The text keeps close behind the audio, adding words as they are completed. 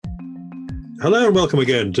Hello and welcome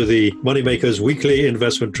again to the Moneymakers Weekly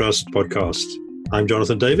Investment Trust podcast. I'm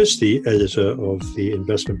Jonathan Davis, the editor of the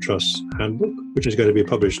Investment Trust Handbook, which is going to be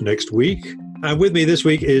published next week. And with me this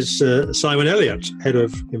week is Simon Elliott, Head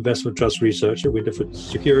of Investment Trust Research at Winterford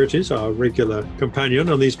Securities, our regular companion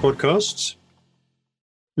on these podcasts.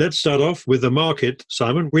 Let's start off with the market,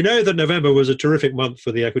 Simon. We know that November was a terrific month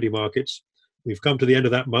for the equity markets. We've come to the end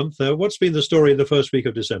of that month. What's been the story in the first week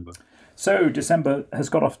of December? So December has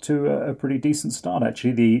got off to a pretty decent start,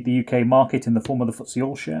 actually. The UK market in the form of the FTSE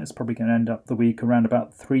All-Share is probably going to end up the week around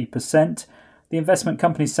about 3%. The investment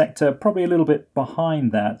company sector probably a little bit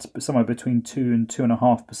behind that, somewhere between 2 and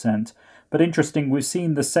 2.5%. But interesting, we've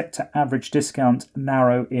seen the sector average discount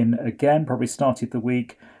narrow in again, probably started the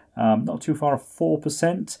week not too far off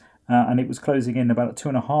 4%, and it was closing in about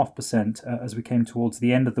 2.5% as we came towards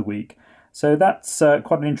the end of the week. So that's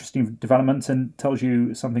quite an interesting development and tells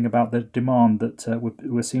you something about the demand that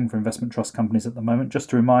we're seeing for investment trust companies at the moment.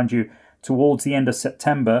 Just to remind you, towards the end of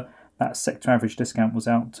September, that sector average discount was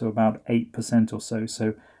out to about 8% or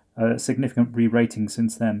so a significant re-rating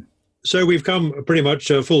since then. So we've come pretty much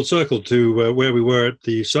full circle to where we were at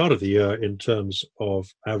the start of the year in terms of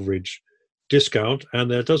average discount, and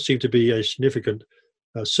there does seem to be a significant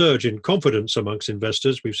surge in confidence amongst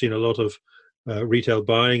investors. We've seen a lot of retail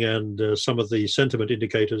buying, and some of the sentiment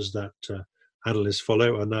indicators that analysts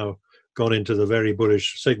follow are now gone into the very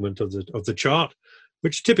bullish segment of the chart,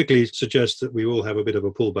 which typically suggests that we will have a bit of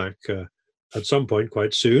a pullback at some point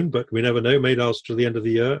quite soon, but we never know. May last till the end of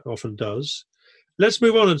the year, often does. Let's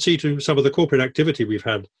move on and see to some of the corporate activity we've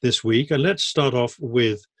had this week, and let's start off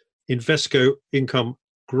with Invesco Income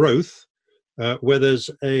Growth, where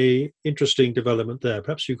there's a interesting development there.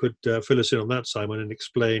 Perhaps you could fill us in on that, Simon, and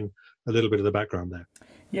explain a little bit of the background there.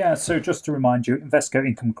 Yeah, so just to remind you, Invesco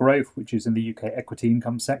Income Growth, which is in the UK equity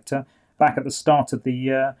income sector, back at the start of the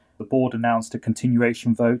year, the board announced a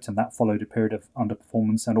continuation vote, and that followed a period of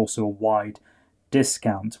underperformance and also a wide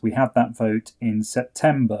discount. We had that vote in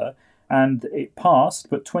September, and it passed,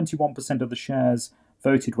 but 21% of the shares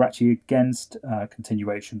voted were actually against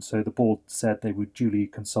continuation. So the board said they would duly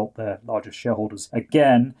consult their largest shareholders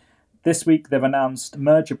again. This week they've announced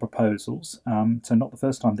merger proposals. So not the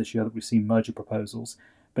first time this year that we've seen merger proposals.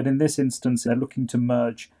 But in this instance, they're looking to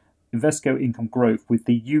merge Invesco Income Growth with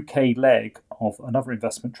the UK leg of another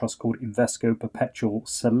investment trust called Invesco Perpetual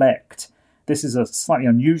Select. This is a slightly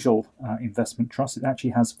unusual investment trust. It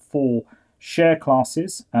actually has 4 share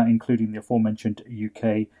classes, including the aforementioned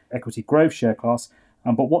UK equity growth share class.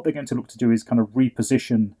 But what they're going to look to do is kind of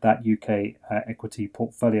reposition that UK equity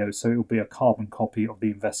portfolio. So it will be a carbon copy of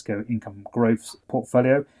the Invesco Income Growth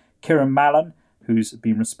portfolio. Kieran Mallon, who's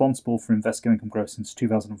been responsible for Invesco Income Growth since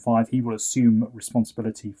 2005, he will assume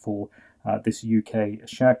responsibility for this UK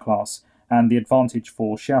share class. And the advantage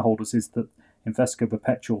for shareholders is that Invesco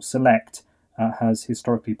Perpetual Select has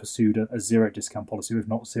historically pursued a zero discount policy, if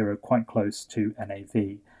not zero, quite close to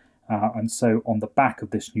NAV. And so on the back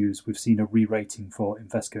of this news, we've seen a re-rating for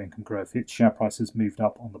Invesco Income Growth. Its share price has moved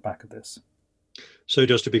up on the back of this. So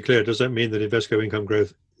just to be clear, does that mean that Invesco Income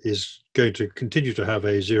Growth is going to continue to have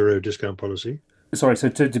a zero discount policy? Sorry, so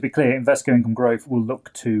to be clear, Invesco Income Growth will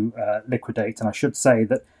look to liquidate. And I should say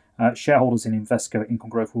that shareholders in Invesco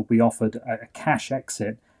Income Growth will be offered a cash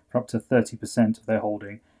exit for up to 30% of their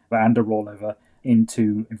holding and a rollover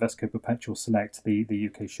into Invesco Perpetual Select, the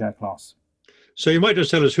UK share class. So you might just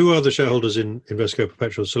tell us who are the shareholders in Invesco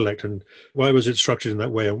Perpetual Select and why was it structured in that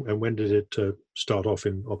way and when did it start off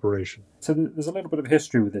in operation? So there's a little bit of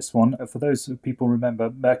history with this one. For those people remember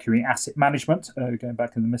Mercury Asset Management, going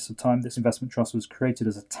back in the midst of time, this investment trust was created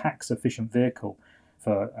as a tax-efficient vehicle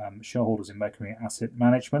for shareholders in Mercury Asset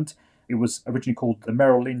Management. It was originally called the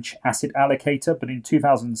Merrill Lynch Asset Allocator, but in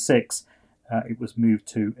 2006, it was moved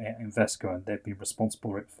to Invesco, and they've been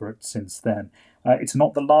responsible for it since then. It's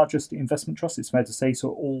not the largest investment trust, it's fair to say, so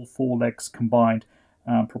all 4 legs combined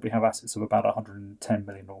probably have assets of about 110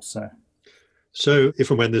 million or so. So if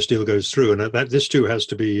and when this deal goes through, and this too has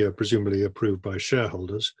to be presumably approved by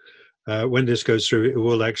shareholders, when this goes through, it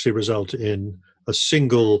will actually result in a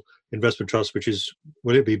single investment trust, which is,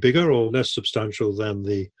 will it be bigger or less substantial than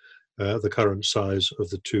the current size of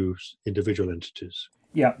the 2 individual entities?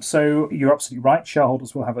 Yeah, so you're absolutely right.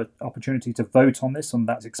 Shareholders will have an opportunity to vote on this, and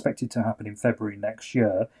that's expected to happen in February next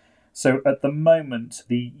year. So at the moment,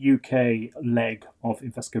 the UK leg of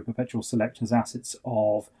Invesco Perpetual Select has assets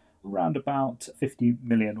of around about 50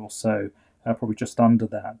 million or so, probably just under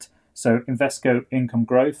that. So Invesco Income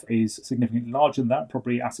Growth is significantly larger than that,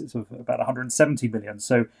 probably assets of about 170 million.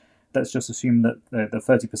 So let's just assume that the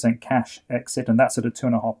 30% cash exit, and that's at a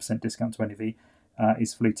 2.5% discount to NAV,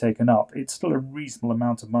 is fully taken up, it's still a reasonable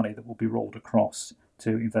amount of money that will be rolled across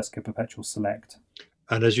to Invesco Perpetual Select.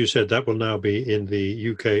 And as you said, that will now be in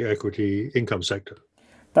the UK equity income sector.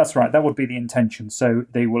 That's right. That would be the intention. So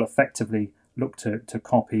they will effectively look to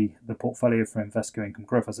copy the portfolio for Invesco Income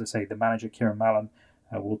Growth. As I say, the manager, Kieran Mallon,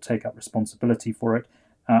 will take up responsibility for it.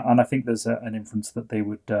 And I think there's an inference that they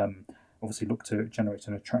would obviously look to generate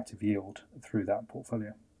an attractive yield through that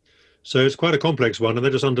portfolio. So it's quite a complex one, and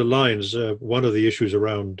that just underlines one of the issues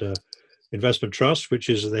around investment trusts, which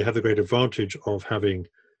is they have the great advantage of having,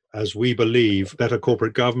 as we believe, better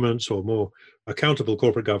corporate governance or more accountable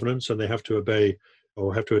corporate governance, and they have to obey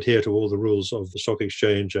or have to adhere to all the rules of the stock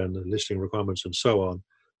exchange and the listing requirements and so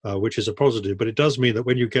on, which is a positive. But it does mean that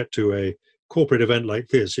when you get to a corporate event like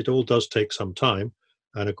this, it all does take some time.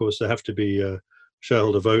 And of course, there have to be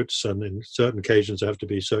shareholder votes, and in certain occasions, there have to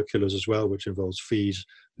be circulars as well, which involves fees,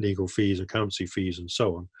 legal fees, accountancy fees, and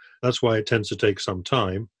so on. That's why it tends to take some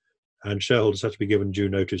time, and shareholders have to be given due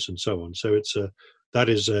notice and so on. So that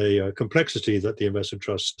is a complexity that the investment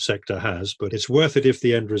trust sector has, but it's worth it if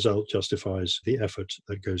the end result justifies the effort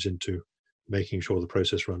that goes into making sure the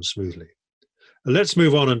process runs smoothly. Let's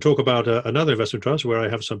move on and talk about another investment trust where I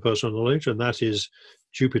have some personal knowledge, and that is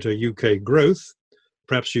Jupiter UK Growth.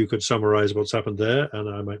 Perhaps you could summarize what's happened there, and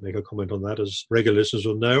I might make a comment on that. As regular listeners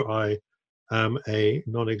will know, I am a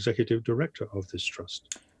non-executive director of this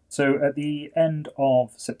trust. So at the end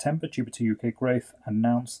of September, Jupiter UK Growth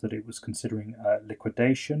announced that it was considering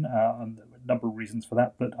liquidation, and there were a number of reasons for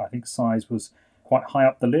that, but I think size was quite high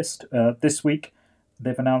up the list. This week,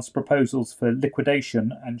 they've announced proposals for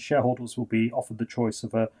liquidation, and shareholders will be offered the choice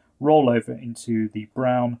of a rollover into the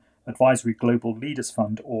Brown Advisory Global Leaders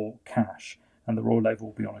Fund, or CASH. And the rollover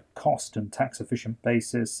will be on a cost and tax-efficient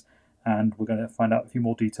basis, and we're going to find out a few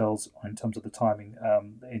more details in terms of the timing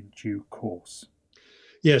in due course.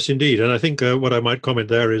 Yes, indeed. And I think what I might comment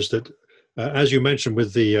there is that, as you mentioned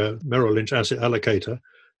with the Merrill Lynch asset allocator,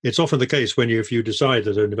 it's often the case if you decide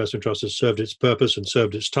that an investment trust has served its purpose and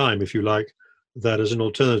served its time, if you like, that as an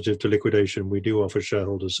alternative to liquidation, we do offer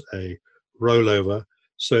shareholders a rollover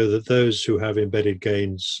so that those who have embedded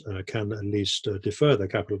gains can at least defer their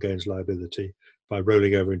capital gains liability by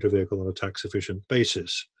rolling over into a vehicle on a tax-efficient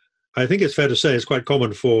basis. I think it's fair to say it's quite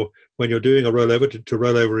common for when you're doing a rollover to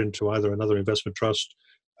roll over into either another investment trust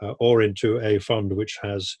or into a fund which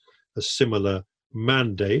has a similar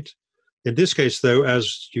mandate. In this case, though,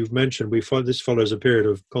 as you've mentioned, this follows a period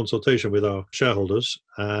of consultation with our shareholders,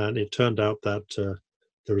 and it turned out that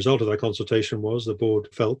the result of that consultation was the board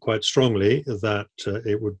felt quite strongly that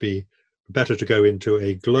it would be better to go into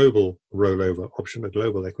a global rollover option, a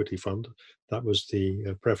global equity fund. That was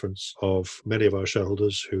the preference of many of our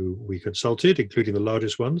shareholders who we consulted, including the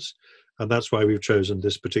largest ones. And that's why we've chosen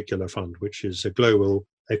this particular fund, which is a global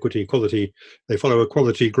equity quality. They follow a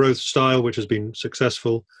quality growth style, which has been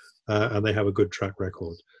successful, and they have a good track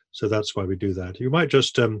record. So that's why we do that. You might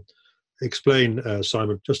just explain,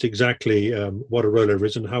 Simon, just exactly what a rollover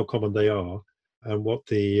is and how common they are and what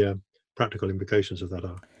the practical implications of that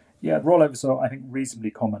are. Yeah, rollovers are, I think,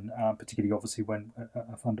 reasonably common, particularly obviously when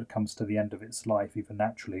a fund comes to the end of its life, either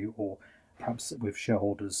naturally or perhaps with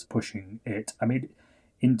shareholders pushing it. I mean,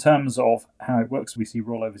 in terms of how it works, we see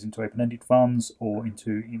rollovers into open-ended funds or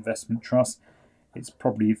into investment trusts. It's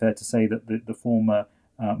probably fair to say that the former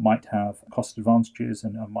might have cost advantages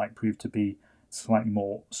and might prove to be slightly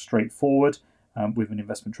more straightforward. With an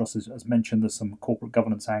investment trust, as mentioned, there's some corporate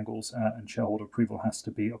governance angles and shareholder approval has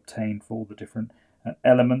to be obtained for all the different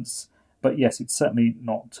elements. But yes, it's certainly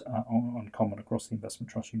not uncommon across the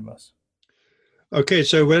investment trust universe. Okay,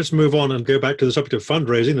 so let's move on and go back to the subject of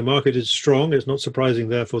fundraising. The market is strong. It's not surprising,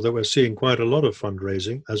 therefore, that we're seeing quite a lot of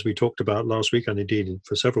fundraising, as we talked about last week and indeed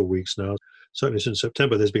for several weeks now. Certainly since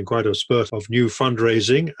September, there's been quite a spurt of new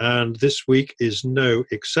fundraising, and this week is no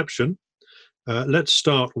exception. Let's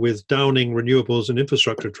start with Downing Renewables and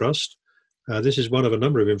Infrastructure Trust. This is one of a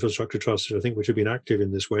number of infrastructure trusts, I think, which have been active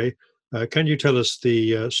in this way. Can you tell us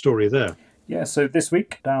the story there? Yeah, so this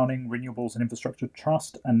week, Downing Renewables and Infrastructure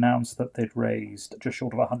Trust announced that they'd raised just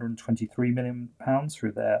short of £123 million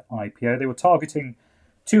through their IPO. They were targeting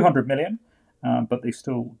 £200 million, but they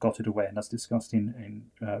still got it away. And as discussed in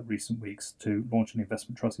recent weeks, to launch an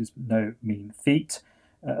investment trust is no mean feat.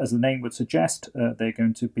 As the name would suggest, they're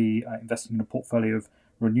going to be investing in a portfolio of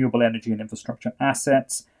renewable energy and infrastructure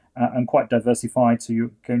assets and quite diversified. So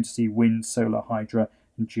you're going to see wind, solar, hydro,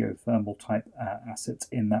 and geothermal type assets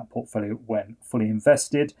in that portfolio when fully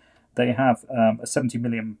invested. They have a £70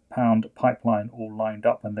 million pipeline all lined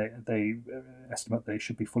up, and they estimate they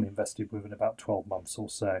should be fully invested within about 12 months or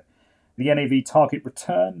so. The NAV target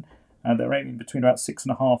return, they're aiming between about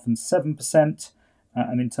 6.5% and 7%.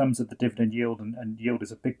 And in terms of the dividend yield, and yield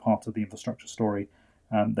is a big part of the infrastructure story,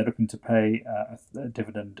 they're looking to pay a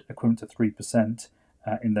dividend equivalent to 3%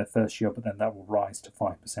 in their first year, but then that will rise to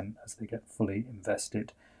 5% as they get fully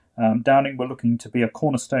invested. Downing were looking to be a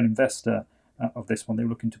cornerstone investor of this one. They were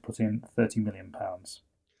looking to put in £30 million.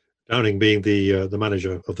 Downing being the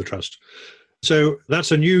manager of the trust. So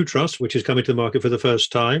that's a new trust which is coming to the market for the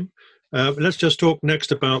first time. Let's just talk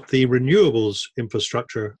next about the Renewables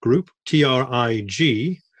Infrastructure Group,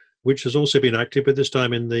 TRIG, which has also been active, but this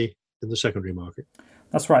time in the secondary market.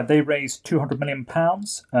 That's right. They raised £200 million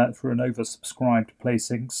through an oversubscribed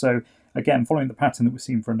placing. So again, following the pattern that we've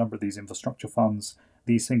seen for a number of these infrastructure funds,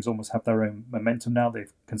 these things almost have their own momentum now.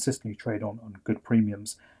 They've consistently traded on good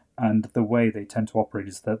premiums. And the way they tend to operate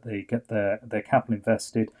is that they get their capital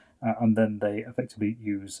invested and then they effectively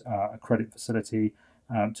use a credit facility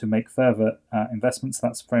to make further investments.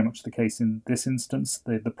 That's very much the case in this instance.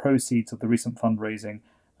 The proceeds of the recent fundraising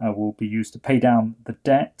will be used to pay down the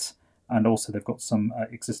debt, and also they've got some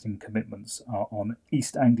existing commitments on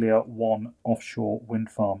East Anglia 1 offshore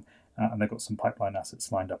wind farm, and they've got some pipeline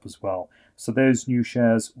assets lined up as well. So those new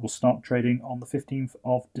shares will start trading on the 15th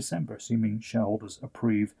of December, assuming shareholders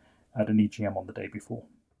approve at an EGM on the day before.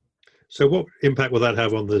 So what impact will that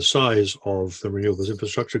have on the size of the Renewables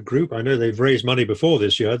Infrastructure Group? I know they've raised money before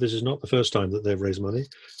this year. This is not the first time that they've raised money,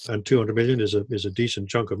 and 200 million is a decent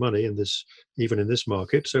chunk of money even in this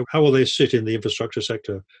market. So how will they sit in the infrastructure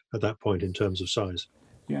sector at that point in terms of size?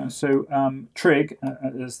 Yeah, so TRIG,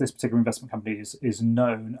 as this particular investment company is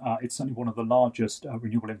known, it's certainly one of the largest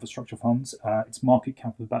renewable infrastructure funds. Its market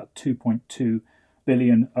cap is about 2.2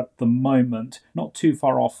 billion at the moment, not too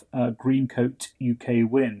far off Greencoat UK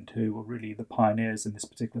Wind, who were really the pioneers in this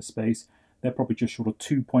particular space. They're probably just short of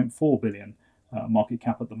 2.4 billion market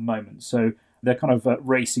cap at the moment. So they're kind of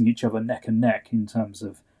racing each other neck and neck in terms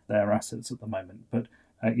of their assets at the moment. But,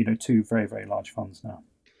 two very, very large funds now.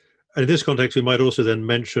 And in this context, we might also then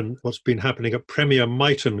mention what's been happening at Premier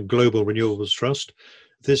Miton Global Renewables Trust.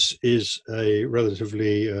 This is a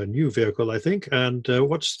relatively new vehicle, I think. And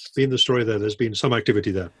what's been the story there? There's been some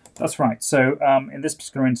activity there. That's right. So in this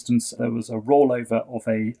particular instance, there was a rollover of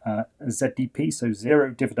a ZDP, so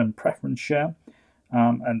zero dividend preference share.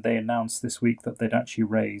 And they announced this week that they'd actually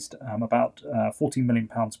raised about £14 million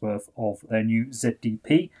worth of their new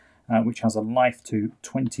ZDP, which has a life to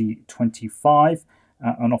 2025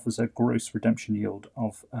 and offers a gross redemption yield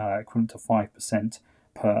of equivalent to 5%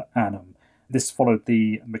 per annum. This followed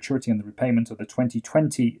the maturity and the repayment of the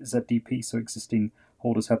 2020 ZDP, so existing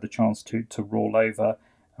holders had the chance to roll over,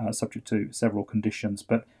 subject to several conditions.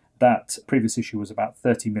 But that previous issue was about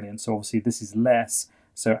 30 million, so obviously this is less.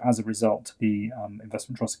 So as a result, the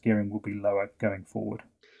investment trust gearing will be lower going forward.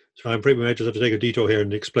 So I'm pretty much just have to take a detour here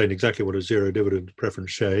and explain exactly what a zero dividend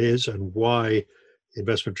preference share is and why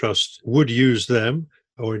investment trusts would use them,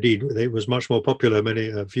 or indeed it was much more popular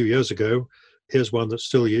a few years ago. Here's one that's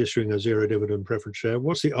still issuing a zero dividend preference share.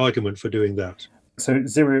 What's the argument for doing that? So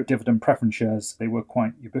zero dividend preference shares, they were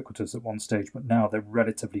quite ubiquitous at one stage, but now they're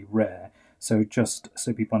relatively rare. So just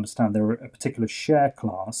so people understand, they're a particular share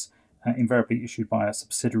class invariably issued by a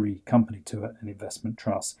subsidiary company to an investment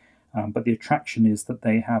trust. But the attraction is that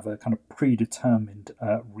they have a kind of predetermined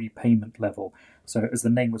repayment level. So as the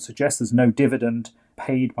name would suggest, there's no dividend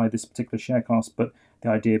paid by this particular share class, but the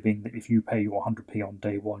idea being that if you pay your 100p on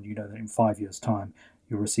day one, you know that in 5 years' time,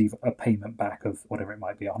 you'll receive a payment back of whatever it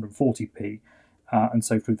might be, 140p. And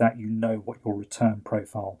so through that, you know what your return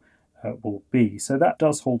profile will be. So that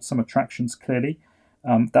does hold some attractions, clearly.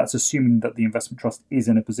 That's assuming that the investment trust is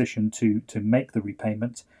in a position to make the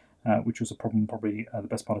repayment, which was a problem probably the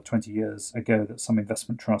best part of 20 years ago that some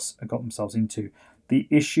investment trusts got themselves into. The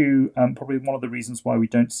issue, probably one of the reasons why we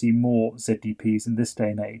don't see more ZDPs in this day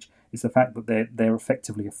and age, is the fact that they're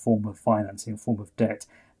effectively a form of financing, a form of debt,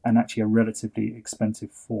 and actually a relatively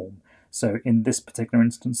expensive form. So in this particular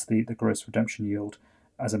instance, the gross redemption yield,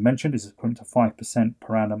 as I mentioned, is equivalent to 5%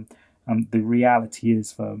 per annum. The reality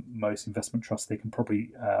is for most investment trusts, they can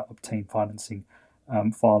probably obtain financing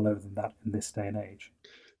far lower than that in this day and age.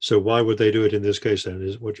 So why would they do it in this case then?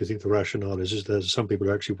 What do you think the rationale is? Is there some people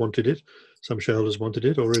who actually wanted it, some shareholders wanted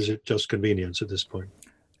it, or is it just convenience at this point?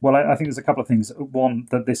 Well, I think there's a couple of things. One,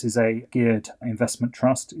 that this is a geared investment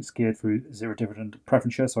trust. It's geared through zero dividend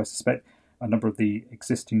preference shares, so I suspect a number of the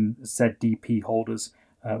existing ZDP holders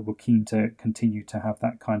were keen to continue to have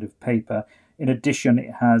that kind of paper. In addition,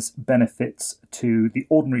 it has benefits to the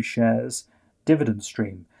ordinary shares dividend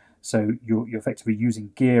stream. So you're effectively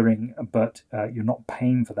using gearing, but you're not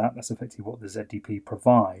paying for that. That's effectively what the ZDP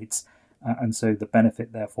provides. And so the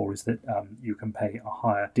benefit, therefore, is that you can pay a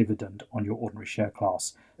higher dividend on your ordinary share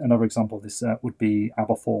class. Another example of this would be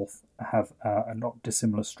Aberforth have a not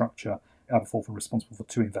dissimilar structure. Aberforth are responsible for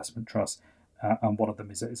two investment trusts, and one of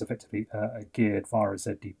them is effectively geared via a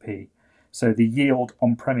ZDP. So the yield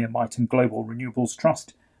on Premier Miton Global Renewables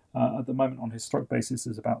Trust at the moment on a historic basis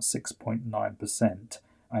is about 6.9%.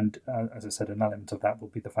 And as I said, an element of that will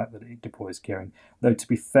be the fact that it deploys gearing. Though, to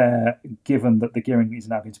be fair, given that the gearing is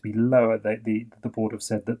now going to be lower, the board have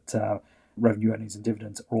said that revenue earnings and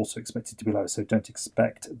dividends are also expected to be lower. So don't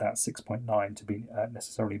expect that 6.9 to be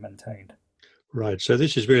necessarily maintained. Right. So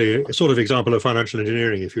this is really a sort of example of financial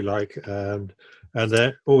engineering, if you like. And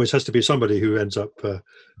there always has to be somebody who ends up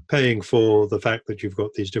paying for the fact that you've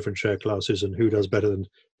got these different share classes and who does better and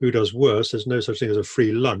who does worse. There's no such thing as a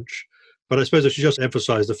free lunch. But I suppose I should just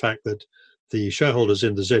emphasize the fact that the shareholders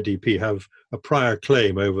in the ZDP have a prior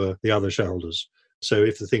claim over the other shareholders. So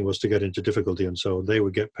if the thing was to get into difficulty and so on, they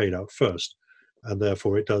would get paid out first. And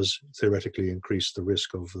therefore, it does theoretically increase the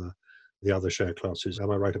risk of the other share classes.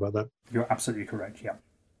 Am I right about that? You're absolutely correct, yeah.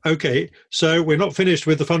 Okay, so we're not finished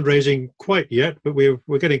with the fundraising quite yet, but we're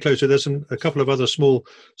getting closer. There's a couple of other small,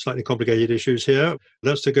 slightly complicated issues here.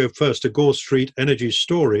 Let's go first to Gore Street Energy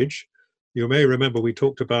Storage. You may remember we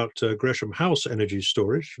talked about Gresham House Energy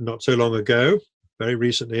Storage not so long ago, very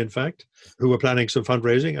recently, in fact, who were planning some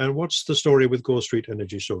fundraising. And what's the story with Gore Street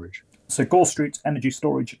Energy Storage? So Gore Street Energy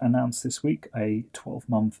Storage announced this week a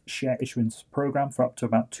 12-month share issuance program for up to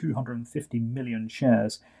about 250 million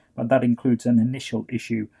shares, but that includes an initial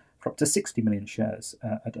issue for up to 60 million shares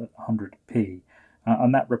at 100p.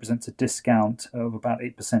 And that represents a discount of about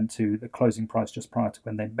 8% to the closing price just prior to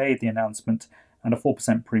when they made the announcement, and a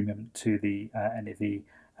 4% premium to the NAV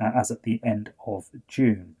as at the end of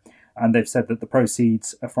June. And they've said that the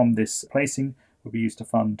proceeds from this placing will be used to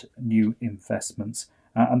fund new investments.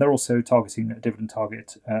 And they're also targeting a dividend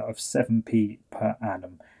target of 7p per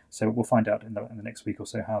annum. So we'll find out in the next week or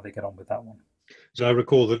so how they get on with that one. So I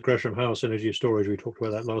recall that Gresham House Energy Storage, we talked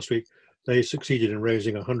about that last week, they succeeded in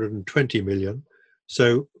raising 120 million.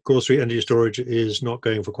 So Gore Street Energy Storage is not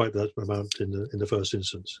going for quite that amount in the first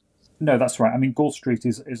instance. No, that's right. I mean, Gore Street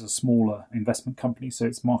is a smaller investment company, so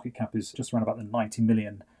its market cap is just around about the £90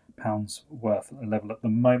 million worth level at the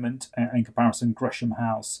moment. In comparison, Gresham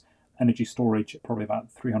House Energy Storage probably about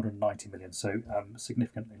 390 million, so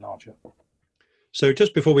significantly larger. So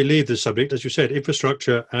just before we leave this subject, as you said,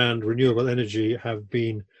 infrastructure and renewable energy have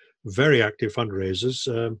been very active fundraisers.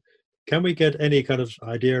 Can we get any kind of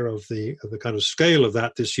idea of the kind of scale of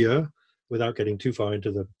that this year without getting too far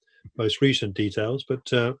into the most recent details? But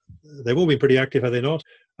they've all been pretty active, have they not?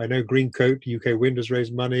 I know Greencoat, UK Wind has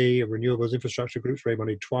raised money, renewables infrastructure groups raised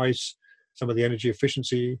money twice, some of the energy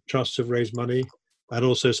efficiency trusts have raised money, and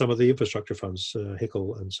also some of the infrastructure funds,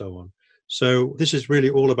 HICL and so on. So this is really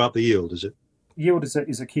all about the yield, is it? Yield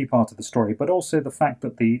is a key part of the story, but also the fact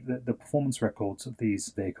that the performance records of these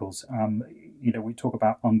vehicles, we talk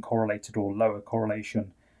about uncorrelated or lower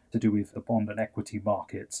correlation to do with the bond and equity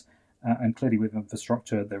markets. And clearly with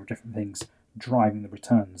infrastructure, there are different things driving the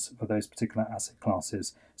returns for those particular asset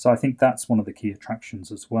classes. So I think that's one of the key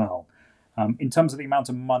attractions as well. In terms of the amount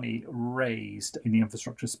of money raised in the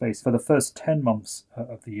infrastructure space for the first 10 months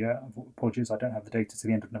of the year, apologies, I don't have the data to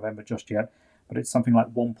the end of November just yet, but it's something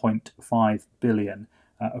like 1.5 billion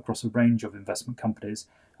across a range of investment companies.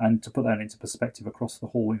 And to put that into perspective, across the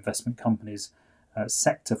whole investment companies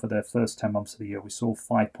sector for their first 10 months of the year, we saw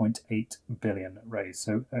 5.8 billion raised.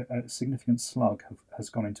 So a significant slug has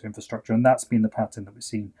gone into infrastructure, and that's been the pattern that we've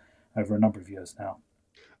seen over a number of years now.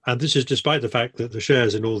 And this is despite the fact that the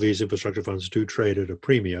shares in all these infrastructure funds do trade at a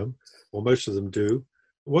premium, or most of them do.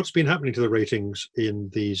 What's been happening to the ratings in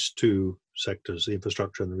these two sectors, the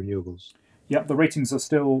infrastructure and the renewables? Yeah, the ratings are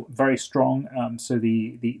still very strong. So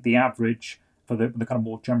the average for the kind of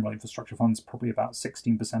more general infrastructure funds, probably about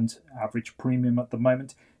 16% average premium at the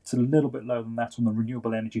moment. It's a little bit lower than that on the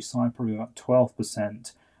renewable energy side, probably about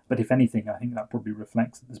 12%. But if anything, I think that probably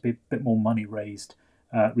reflects that there's been a bit more money raised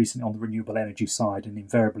recently on the renewable energy side, and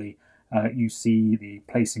invariably you see the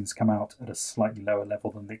placings come out at a slightly lower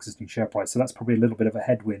level than the existing share price. So that's probably a little bit of a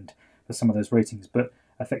headwind for some of those ratings, but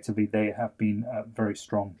effectively they have been very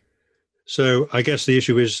strong. So I guess the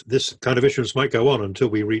issue is this kind of issuance might go on until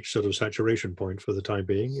we reach sort of saturation point for the time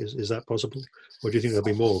being. Is that possible? Or do you think there'll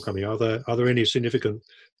be more coming? Are there any significant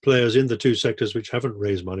players in the two sectors which haven't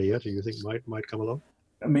raised money yet, or you think might come along?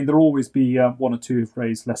 I mean, there'll always be one or two who've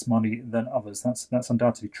raised less money than others. That's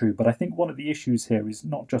undoubtedly true. But I think one of the issues here is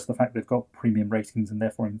not just the fact they've got premium ratings and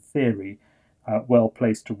therefore, in theory, well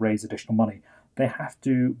placed to raise additional money. They have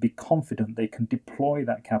to be confident they can deploy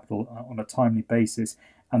that capital on a timely basis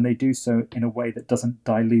and they do so in a way that doesn't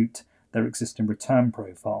dilute their existing return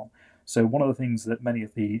profile. So one of the things that many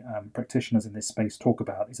of the practitioners in this space talk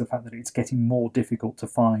about is the fact that it's getting more difficult to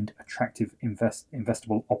find attractive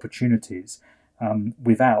investable opportunities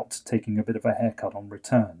without taking a bit of a haircut on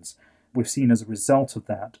returns. We've seen as a result of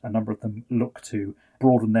that, a number of them look to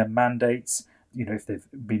broaden their mandates. If they've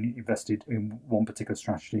been invested in one particular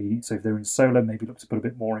strategy, so if they're in solar, maybe look to put a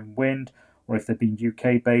bit more in wind, or if they've been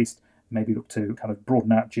UK based, maybe look to kind of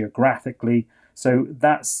broaden out geographically. So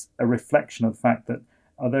that's a reflection of the fact that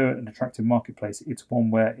although an attractive marketplace, it's one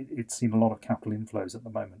where it's seen a lot of capital inflows at the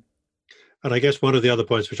moment. And I guess one of the other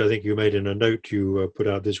points, which I think you made in a note you put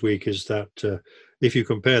out this week, is that if you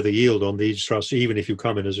compare the yield on these trusts, even if you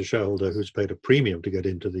come in as a shareholder who's paid a premium to get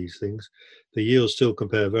into these things, the yields still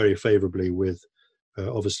compare very favorably with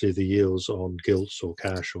obviously the yields on gilts or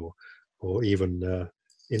cash or even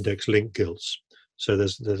index-linked gilts. So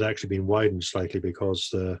there's actually been widened slightly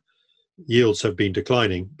because yields have been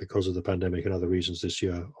declining because of the pandemic and other reasons this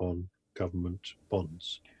year on government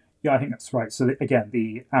bonds. Yeah, I think that's right. So again,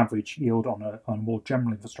 the average yield on a more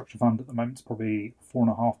general infrastructure fund at the moment is probably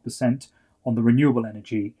 4.5%. On the renewable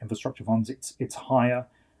energy infrastructure funds, it's higher.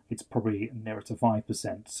 It's probably nearer to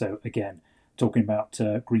 5%. So again, talking about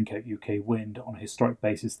Greencoat UK Wind on a historic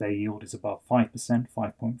basis, their yield is above 5%,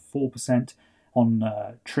 5.4%.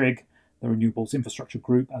 On TRIG, the Renewables Infrastructure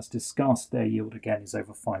Group, as discussed, their yield again is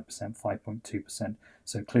over 5%, 5.2%.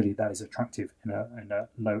 So clearly that is attractive in a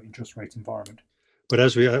low interest rate environment. But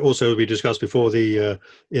as we discussed before, in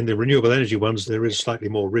the renewable energy ones, there is slightly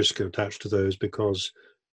more risk attached to those because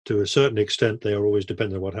to a certain extent, they are always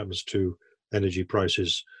dependent on what happens to energy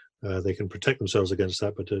prices. They can protect themselves against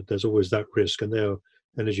that, but there's always that risk. And their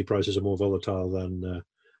energy prices are more volatile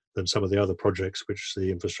than some of the other projects which the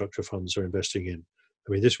infrastructure funds are investing in.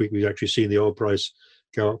 I mean, this week we've actually seen the oil price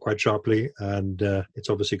go up quite sharply, and it's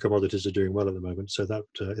obviously commodities are doing well at the moment. So that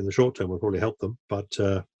in the short term will probably help them, but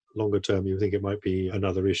longer term, you think it might be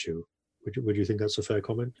another issue. Would you think that's a fair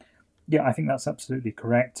comment? Yeah, I think that's absolutely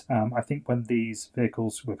correct. I think when these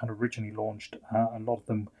vehicles were kind of originally launched, a lot of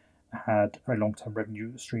them had very long-term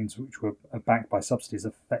revenue streams which were backed by subsidies.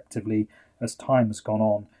 Effectively, as time has gone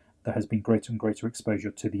on, there has been greater and greater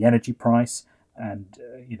exposure to the energy price, and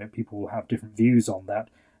people will have different views on that,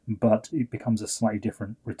 but it becomes a slightly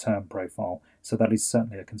different return profile. So that is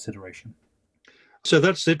certainly a consideration. So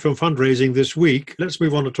that's it from fundraising this week. Let's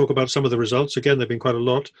move on to talk about some of the results. Again, there have been quite a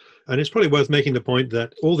lot. And it's probably worth making the point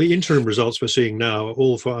that all the interim results we're seeing now are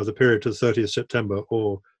all for the period to the 30th of September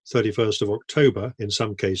or 31st of October in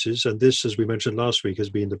some cases. And this, as we mentioned last week,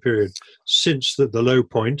 has been the period since the low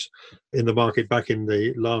point in the market back in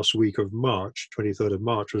the last week of March. 23rd of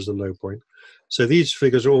March was the low point. So these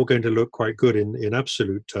figures are all going to look quite good in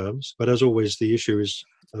absolute terms. But as always, the issue is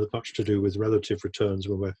much to do with relative returns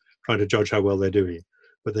when we're trying to judge how well they're doing.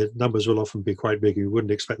 But the numbers will often be quite big. You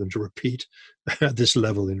wouldn't expect them to repeat at this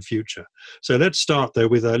level in future. So let's start though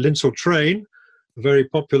with Lindsell Train, a very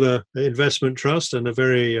popular investment trust and a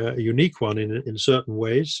very unique one in certain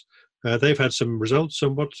ways. They've had some results,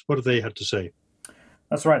 and what have they had to say?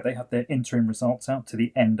 That's right. They had their interim results out to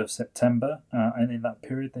the end of September, and in that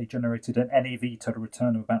period they generated an NAV total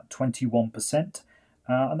return of about 21%,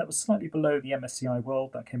 and that was slightly below the MSCI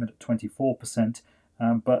World. That came in at 24%.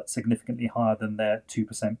 But significantly higher than their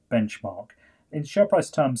 2% benchmark. In share price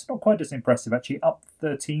terms, not quite as impressive, actually up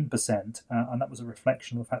 13%, and that was a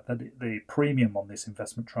reflection of the fact that the premium on this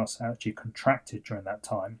investment trust actually contracted during that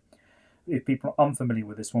time. If people are unfamiliar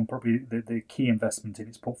with this one, probably the key investment in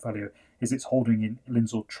its portfolio is its holding in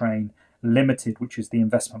Lindsell Train Limited, which is the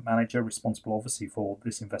investment manager responsible obviously for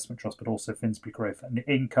this investment trust, but also Finsbury Growth and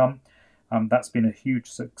Income. That's been a huge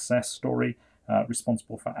success story.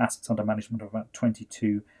 Responsible for assets under management of about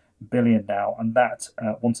 22 billion now, and that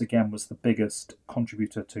once again was the biggest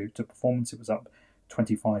contributor to performance. It was up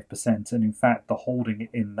 25%, and in fact the holding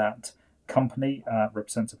in that company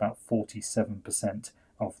represents about 47%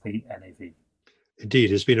 of the NAV.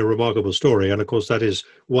 Indeed, it's been a remarkable story, and of course that is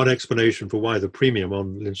one explanation for why the premium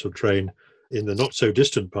on Lindsell Train in the not so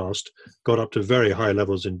distant past got up to very high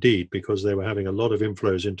levels indeed, because they were having a lot of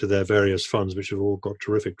inflows into their various funds, which have all got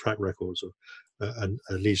terrific track records, and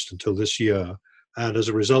at least until this year. And as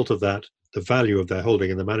a result of that, the value of their holding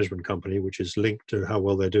in the management company, which is linked to how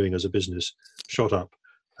well they're doing as a business, shot up.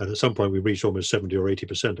 And at some point we reached almost 70 or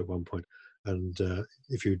 80% at one point. And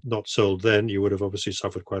if you'd not sold then, you would have obviously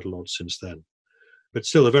suffered quite a lot since then. But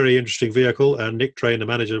still a very interesting vehicle. And Nick Train, the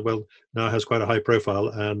manager, well, now has quite a high profile,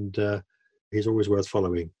 and he's always worth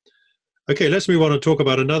following. Okay, let's move on and talk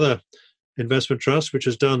about another investment trust which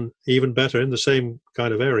has done even better in the same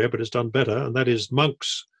kind of area, but it's done better, and that is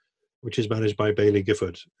Monks which is managed by Baillie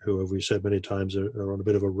Gifford, who, as we've said many times, are on a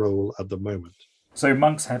bit of a roll at the moment. So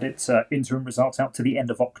Monks had its interim results out to the end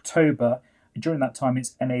of October. During that time,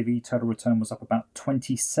 its NAV total return was up about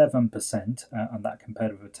 27%, and that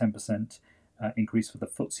compared with a 10% increase for the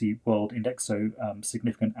FTSE World Index, so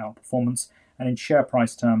significant outperformance. And in share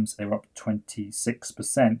price terms, they were up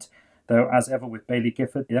 26%. Though, as ever with Baillie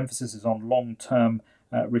Gifford, the emphasis is on long-term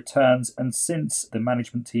returns. And since the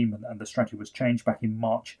management team and the strategy was changed back in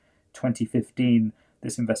March 2015,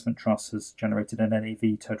 this investment trust has generated an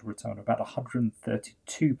NAV total return of about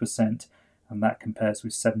 132%, and that compares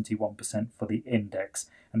with 71% for the index.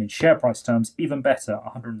 And in share price terms, even better,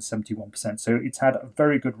 171%. So it's had a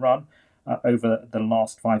very good run over the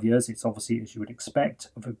last 5 years. It's obviously, as you would expect,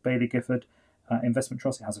 of a Baillie Gifford investment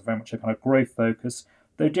trust. It has very much a kind of growth focus.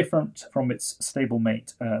 Though different from its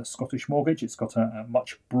stablemate Scottish Mortgage, it's got a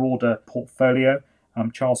much broader portfolio.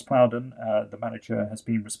 Charles Plowden, the manager, has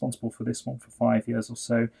been responsible for this one for 5 years or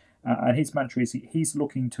so. And his mantra is he's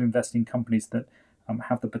looking to invest in companies that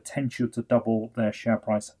have the potential to double their share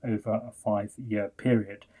price over a 5-year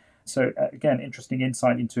period. So again, interesting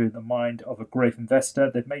insight into the mind of a growth investor.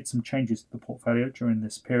 They've made some changes to the portfolio during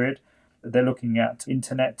this period. They're looking at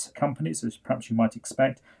internet companies, as perhaps you might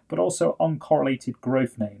expect, but also uncorrelated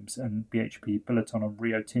growth names. And BHP Billiton and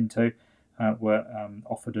Rio Tinto were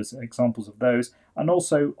offered as examples of those. And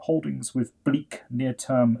also holdings with bleak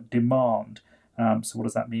near-term demand. So what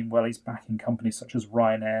does that mean? Well, he's backing companies such as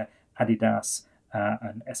Ryanair, Adidas,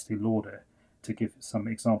 and Estee Lauder, to give some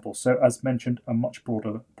examples. So as mentioned, a much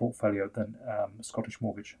broader portfolio than Scottish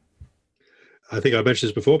Mortgage. I think I mentioned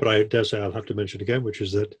this before, but I dare say I'll have to mention it again, which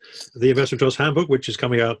is that the Investment Trust Handbook, which is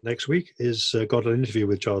coming out next week, is got an interview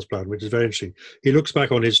with Charles Plowden, which is very interesting. He looks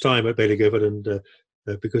back on his time at Baillie Gifford, and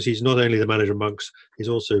because he's not only the manager of Monks, he's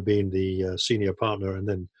also been the senior partner and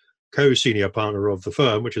then co-senior partner of the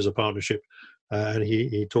firm, which is a partnership. And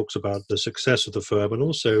he talks about the success of the firm and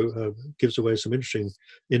also gives away some interesting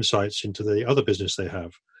insights into the other business they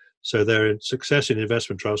have. So their success in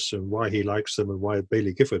investment trusts and why he likes them and why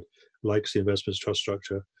Baillie Gifford likes the investment trust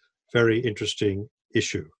structure, very interesting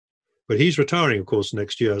issue. But he's retiring, of course,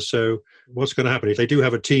 next year. So what's going to happen? If they do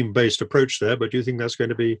have a team-based approach there, but do you think that's going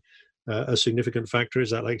to be a significant factor?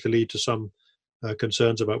 Is that likely to lead to some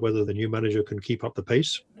concerns about whether the new manager can keep up the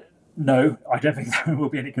pace? No, I don't think there will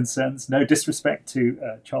be any concerns. No disrespect to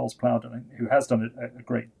Charles Plowden, who has done a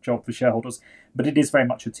great job for shareholders, but it is very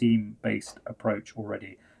much a team-based approach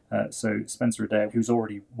already. So Spencer Adair, who's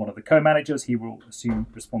already one of the co-managers, he will assume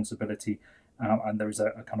responsibility, and there is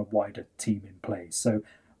a kind of wider team in place. So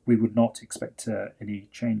we would not expect any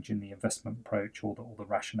change in the investment approach or the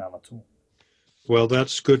rationale at all. Well,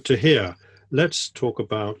 that's good to hear. Let's talk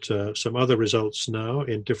about some other results now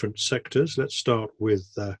in different sectors. Let's start with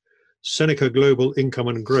Seneca Global Income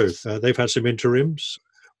and Growth. They've had some interims.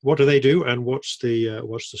 What do they do, and what's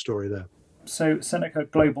the story there? So Seneca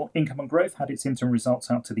Global Income and Growth had its interim results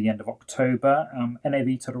out to the end of October.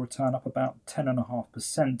 NAV total return up about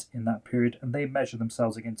 10.5% in that period, and they measure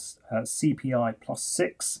themselves against CPI plus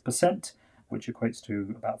 6%, which equates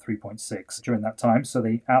to about 3.6 during that time. So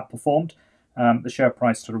they outperformed. The share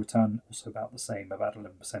price total return also about the same, about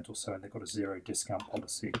 11% or so, and they've got a zero discount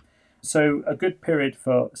policy. So a good period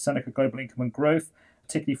for Seneca Global Income and Growth,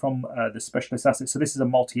 particularly from the specialist assets. So this is a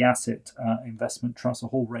multi-asset investment trust, a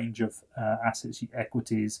whole range of assets,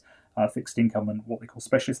 equities, fixed income, and what they call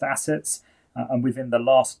specialist assets. And within the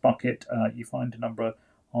last bucket, you find a number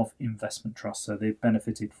of investment trusts. So they've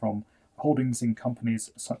benefited from holdings in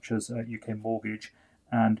companies such as UK Mortgage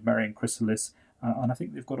and Merian Chrysalis. And I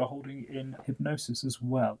think they've got a holding in Hypnosis as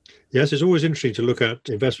well. Yes, it's always interesting to look at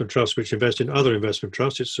investment trusts which invest in other investment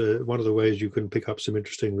trusts. It's one of the ways you can pick up some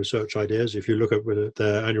interesting research ideas if you look at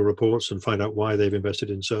their annual reports and find out why they've invested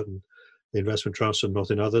in certain investment trusts and not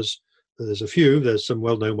in others. There's a few. There's some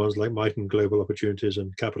well-known ones like Miton Global Opportunities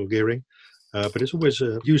and Capital Gearing. But it's always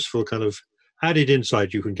a useful kind of added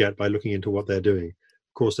insight you can get by looking into what they're doing.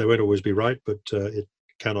 Of course, they won't always be right, but it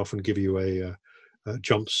can often give you a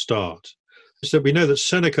jump start. So we know that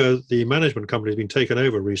Seneca, the management company, has been taken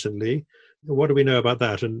over recently. What do we know about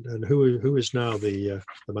that, and who is now the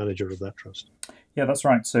manager of that trust? Yeah, that's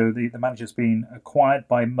right. So the manager's been acquired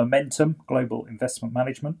by Momentum Global Investment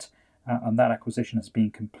Management, and that acquisition has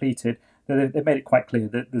been completed. They've made it quite clear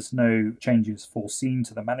that there's no changes foreseen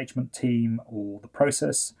to the management team or the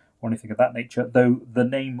process or anything of that nature, though the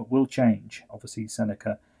name will change. Obviously,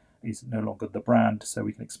 Seneca is no longer the brand, so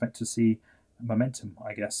we can expect to see Momentum,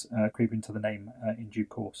 I guess, creep into the name in due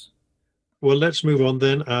course. Well, let's move on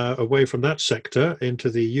then away from that sector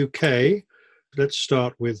into the UK. Let's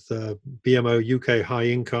start with BMO UK High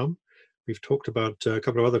Income. We've talked about a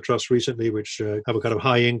couple of other trusts recently which have a kind of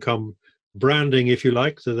high income branding, if you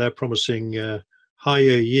like, that they're promising higher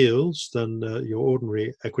yields than your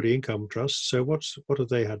ordinary equity income trusts. So what have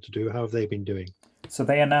they had to do? How have they been doing? So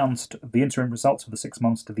they announced the interim results for the 6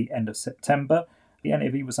 months to the end of September. The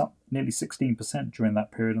NAV was up nearly 16% during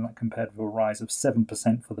that period, and that compared with a rise of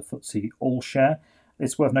 7% for the FTSE All-Share.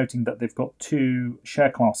 It's worth noting that they've got two share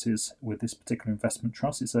classes with this particular investment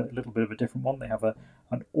trust. It's a little bit of a different one. They have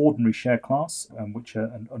an ordinary share class, which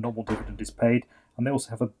a normal dividend is paid, and they also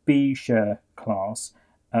have a B share class,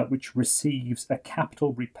 which receives a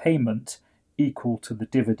capital repayment equal to the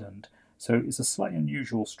dividend. So it's a slightly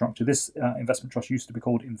unusual structure. This investment trust used to be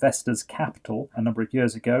called Investors Capital a number of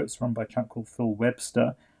years ago. It's run by a chap called Phil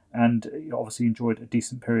Webster, and obviously enjoyed a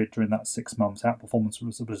decent period during that 6 months. Outperformance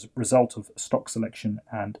was a result of stock selection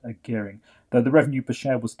and gearing. Though the revenue per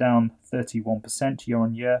share was down 31% year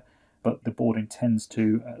on year, but the board intends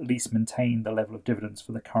to at least maintain the level of dividends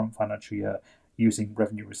for the current financial year using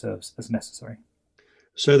revenue reserves as necessary.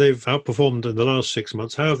 So they've outperformed in the last 6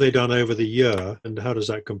 months. How have they done over the year, and how does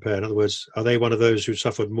that compare? In other words, are they one of those who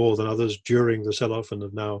suffered more than others during the sell-off and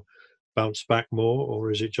have now bounced back more,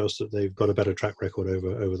 or is it just that they've got a better track record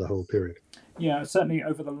over the whole period? Yeah, certainly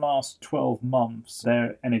over the last 12 months,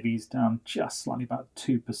 their NAV is down just slightly about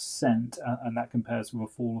 2%, and that compares with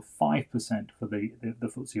a fall of 5% for the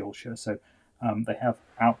FTSE All-Share. So they have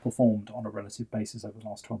outperformed on a relative basis over the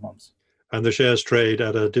last 12 months. And the shares trade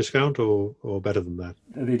at a discount or better than that?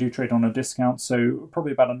 They do trade on a discount, so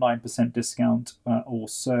probably about a 9% discount or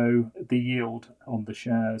so. The yield on the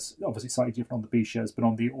shares, obviously slightly different on the B shares, but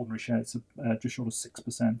on the ordinary shares, just short of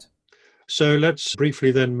 6%. So let's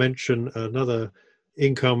briefly then mention another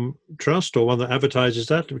income trust, or one that advertises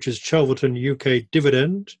that, which is Chelverton UK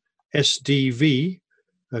Dividend, SDV.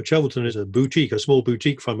 Chelverton is a small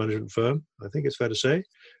boutique fund management firm, I think it's fair to say,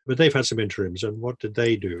 but they've had some interims. And what did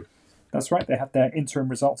they do? That's right. They had their interim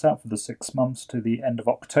results out for the 6 months to the end of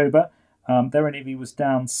October. Their NAV was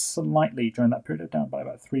down slightly during that period, down by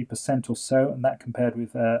about 3% or so, and that compared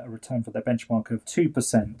with a return for their benchmark of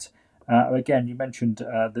 2%. Again, you mentioned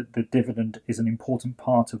that the dividend is an important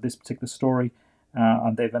part of this particular story,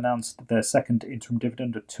 and they've announced their second interim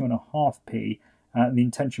dividend of 2.5p. And the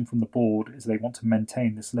intention from the board is they want to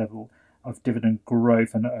maintain this level of dividend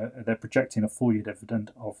growth, and they're projecting a full year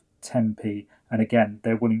dividend of 10p. And again,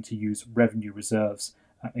 they're willing to use revenue reserves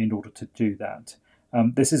in order to do that.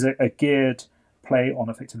 This is a geared play on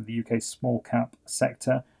effectively the UK small cap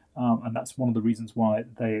sector, and that's one of the reasons why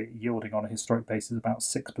they're yielding on a historic basis about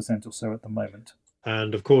 6% or so at the moment.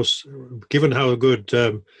 And of course, given how good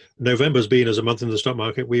November's been as a month in the stock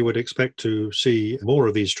market, we would expect to see more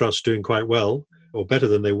of these trusts doing quite well, or better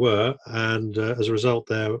than they were. And as a result,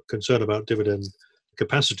 their concern about dividend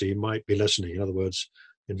capacity might be lessening. In other words,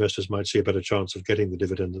 investors might see a better chance of getting the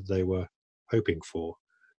dividend that they were hoping for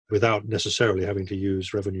without necessarily having to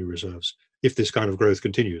use revenue reserves, if this kind of growth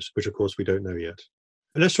continues, which of course we don't know yet.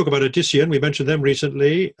 And let's talk about Adicion. We mentioned them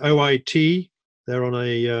recently. OIT, they're on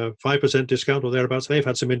a 5% discount or thereabouts. They've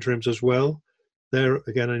had some interims as well. They're,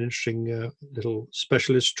 again, an interesting little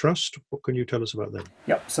specialist trust. What can you tell us about them?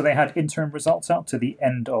 Yep, so they had interim results out to the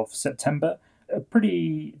end of September. A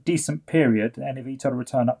pretty decent period. NAV total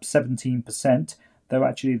return up 17%, though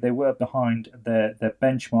actually they were behind their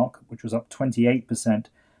benchmark, which was up 28%.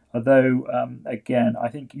 Although, again, I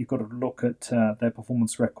think you've got to look at their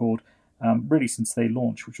performance record really since they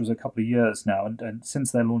launched, which was a couple of years now. And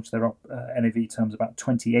since their launch, they're up NAV terms about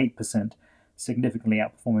 28%, significantly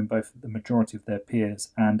outperforming both the majority of their peers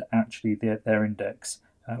and actually their index,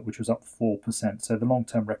 which was up 4%. So the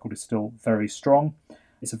long-term record is still very strong.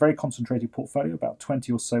 It's a very concentrated portfolio, about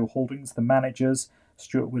 20 or so holdings. The managers,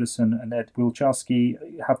 Stuart Widdowson and Ed Wilczewski,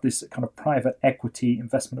 have this kind of private equity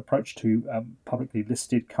investment approach to publicly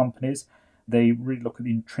listed companies. They really look at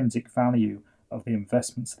the intrinsic value of the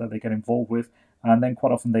investments that they get involved with, and then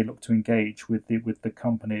quite often they look to engage with the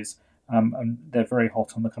companies, and they're very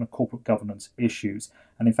hot on the kind of corporate governance issues.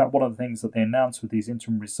 And in fact, one of the things that they announced with these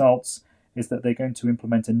interim results is that they're going to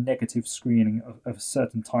implement a negative screening of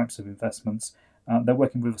certain types of investments. They're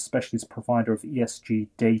working with a specialist provider of ESG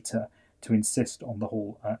data to insist on the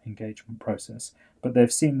whole engagement process. But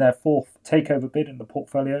they've seen their fourth takeover bid in the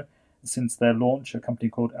portfolio since their launch. A company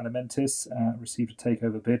called Elementis received a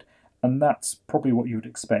takeover bid, and that's probably what you would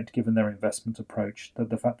expect given their investment approach,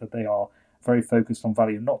 the fact that they are very focused on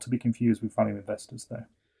value, not to be confused with value investors though.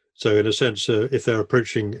 So in a sense, if they're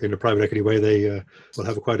approaching in a private equity way, they will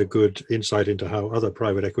have quite a good insight into how other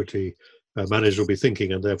private equity managers will be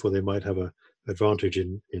thinking, and therefore they might have an advantage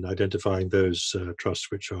in identifying those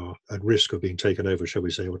trusts which are at risk of being taken over, shall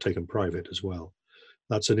we say, or taken private as well.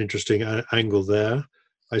 That's an interesting angle there.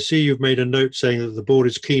 I see you've made a note saying that the board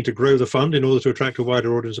is keen to grow the fund in order to attract a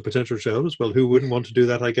wider audience of potential shareholders. Well, who wouldn't want to do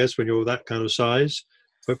that, I guess, when you're that kind of size?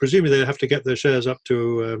 But presumably they have to get their shares up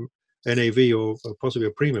to NAV or possibly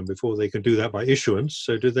a premium before they can do that by issuance.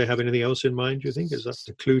 So do they have anything else in mind, do you think? Is that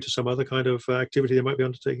a clue to some other kind of activity they might be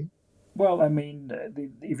undertaking? Well, I mean,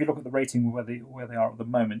 if you look at the rating where they are at the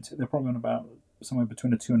moment, they're probably on about somewhere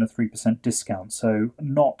between a 2 and a 3% discount. So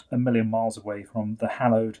not a million miles away from the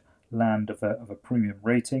hallowed land of a premium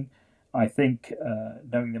rating. I think,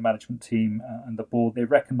 knowing the management team and the board, they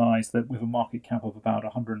recognise that with a market cap of about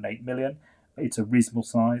 108 million, it's a reasonable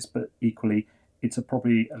size, but equally, it's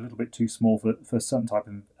probably a little bit too small for certain type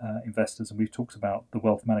of investors. And we've talked about the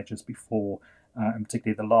wealth managers before, and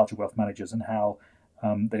particularly the larger wealth managers, and how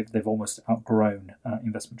they've almost outgrown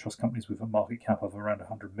investment trust companies with a market cap of around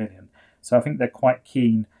 100 million. So I think they're quite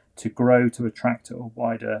keen to grow, to attract a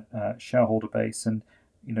wider shareholder base, and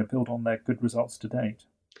build on their good results to date.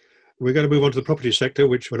 We're going to move on to the property sector,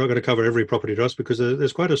 which we're not going to cover every property trust because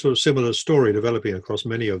there's quite a sort of similar story developing across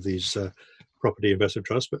many of these property investment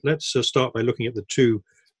trusts. But let's start by looking at the two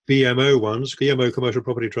BMO ones, BMO Commercial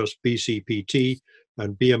Property Trust, BCPT,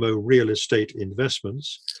 and BMO Real Estate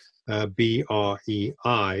Investments,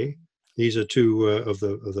 BREI. These are two of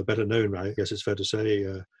the better known, I guess it's fair to say,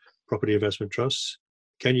 property investment trusts.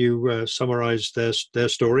 Can you summarize their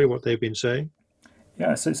story, what they've been saying?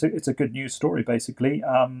 Yeah, so it's a good news story, basically.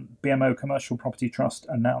 BMO Commercial Property Trust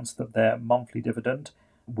announced that their monthly dividend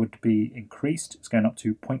would be increased. It's going up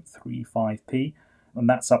to 0.35p, and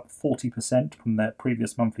that's up 40% from their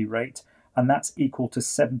previous monthly rate, and that's equal to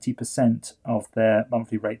 70% of their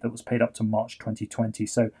monthly rate that was paid up to March 2020.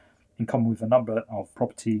 So in common with a number of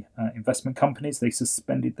property investment companies, they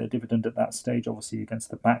suspended their dividend at that stage, obviously against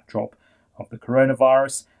the backdrop of the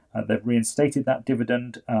coronavirus. They've reinstated that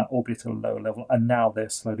dividend, albeit at a lower level, and now they're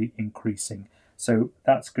slowly increasing. So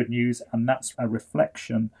that's good news, and that's a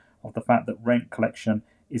reflection of the fact that rent collection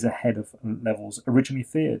is ahead of levels originally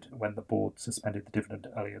feared when the board suspended the dividend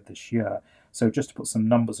earlier this year. So just to put some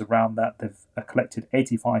numbers around that, they've collected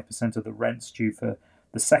 85% of the rents due for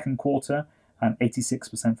the second quarter and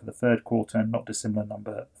 86% for the third quarter, and not dissimilar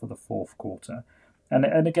number for the fourth quarter.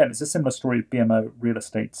 And again, it's a similar story with BMO Real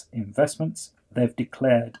Estate Investments. They've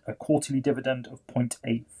declared a quarterly dividend of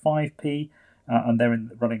 0.85p, and they're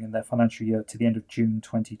running in their financial year to the end of June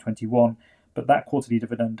 2021. But that quarterly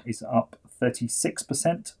dividend is up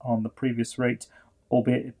 36% on the previous rate,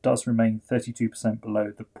 albeit it does remain 32%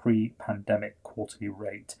 below the pre-pandemic quarterly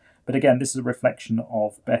rate. But again, this is a reflection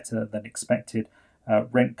of better than expected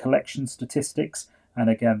rent collection statistics. And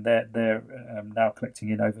again, they're now collecting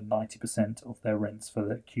in over 90% of their rents for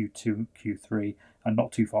the Q2, Q3, and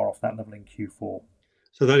not too far off that level in Q4.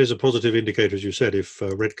 So that is a positive indicator, as you said, if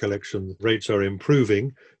rent collection rates are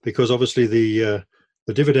improving, because obviously the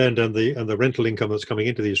dividend and the rental income that's coming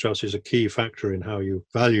into these trusts is a key factor in how you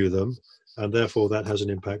value them, and therefore that has an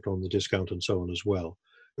impact on the discount and so on as well.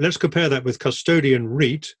 Let's compare that with Custodian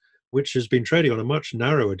REIT, which has been trading on a much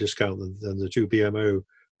narrower discount than the two BMO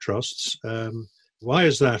trusts. Why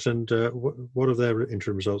is that, and what have their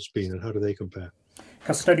interim results been, and how do they compare?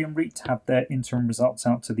 Custodian REIT had their interim results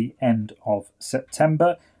out to the end of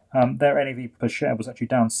September. Their NAV per share was actually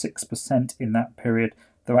down 6% in that period,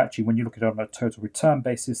 though actually when you look at it on a total return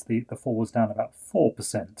basis, the fall was down about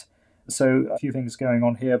 4%. So a few things going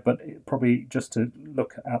on here, but probably just to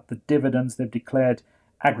look at the dividends, they've declared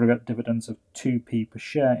aggregate dividends of 2p per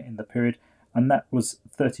share in the period, and that was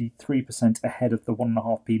 33% ahead of the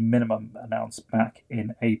 1.5p minimum announced back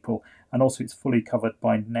in April. And also it's fully covered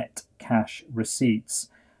by net cash receipts.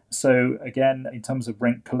 So again, in terms of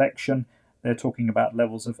rent collection, they're talking about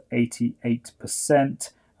levels of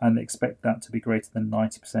 88%, and they expect that to be greater than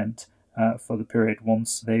 90% for the period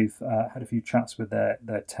once they've had a few chats with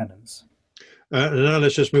their tenants. Now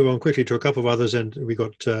let's just move on quickly to a couple of others. And we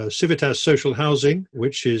got Civitas Social Housing,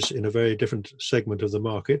 which is in a very different segment of the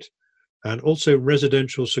market, and also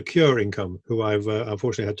Residential Secure Income, who I've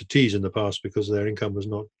unfortunately had to tease in the past because their income was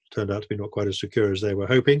not turned out to be not quite as secure as they were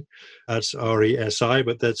hoping. That's RESI,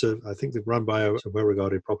 but that's I think they're run by some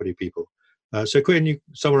well-regarded property people. So can you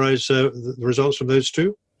summarize the results from those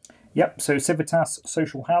two? Yep, so Civitas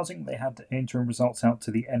Social Housing, they had interim results out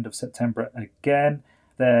to the end of September again.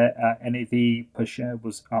 Their NAV per share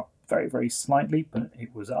was up very, very slightly, but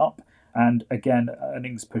it was up. And again,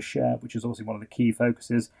 earnings per share, which is also one of the key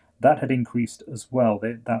focuses, that had increased as well.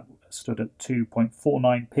 That stood at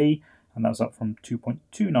 2.49p, and that was up from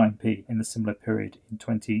 2.29p in the similar period in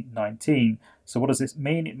 2019. So what does this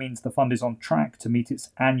mean? It means the fund is on track to meet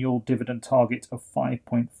its annual dividend target of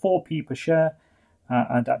 5.4p per share.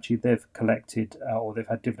 and actually they've collected or they've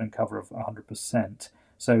had dividend cover of 100%.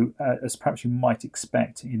 So as perhaps you might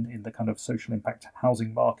expect in the kind of social impact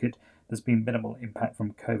housing market, there's been minimal impact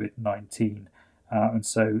from COVID-19. And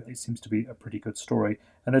so it seems to be a pretty good story.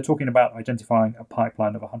 And they're talking about identifying a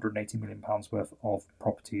pipeline of £180 million worth of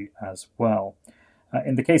property as well.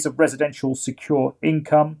 In the case of Residential Secure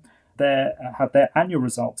Income, they had their annual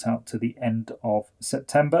results out to the end of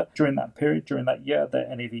September. During that period, during that year, their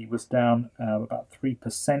NAV was down about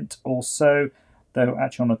 3% or so, though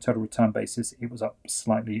actually on a total return basis, it was up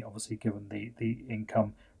slightly, obviously, given the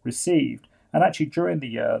income received. And actually, during the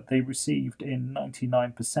year, they received in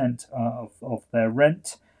 99% of their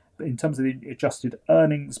rent. In terms of the adjusted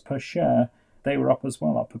earnings per share, they were up as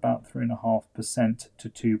well, up about 3.5% to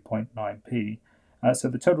 2.9p. So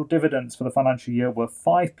the total dividends for the financial year were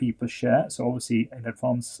 5p per share, so obviously in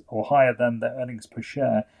advance or higher than their earnings per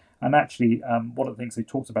share. And actually, one of the things they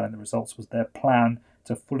talked about in the results was their plan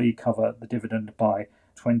to fully cover the dividend by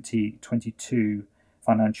 2022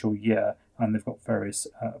 financial year. And they've got various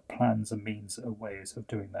plans and means and ways of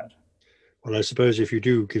doing that. Well, I suppose if you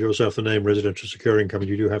do give yourself the name Residential Secure Income,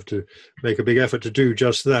 you do have to make a big effort to do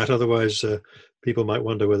just that. Otherwise, people might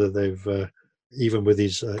wonder whether they've, even with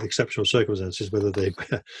these exceptional circumstances, whether they're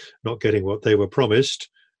not getting what they were promised.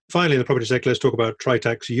 Finally, in the property sector, let's talk about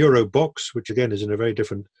Tritax Eurobox, which again is in a very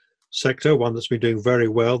different sector, one that's been doing very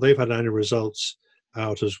well. They've had annual results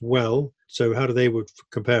out as well. So how do they would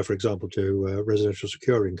compare, for example, to Residential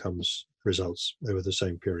Secure Income's results over the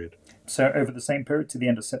same period? So over the same period to the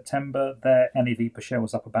end of September, their NAV per share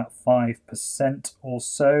was up about 5% or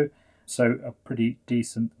so. So a pretty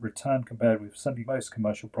decent return compared with certainly most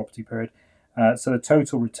commercial property period. So the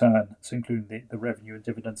total return, so including the revenue and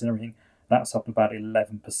dividends and everything, that's up about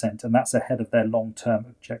 11%. And that's ahead of their long-term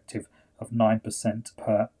objective of 9%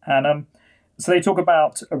 per annum. So they talk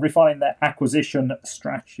about refining their acquisition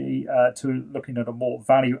strategy to looking at a more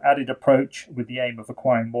value-added approach with the aim of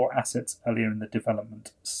acquiring more assets earlier in the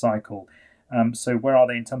development cycle. So where are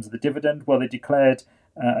they in terms of the dividend? Well, they declared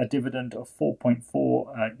a dividend of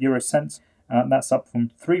 4.4 euro cents, and that's up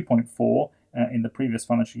from 3.4 in the previous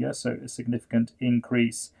financial year, so a significant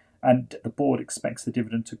increase. And the board expects the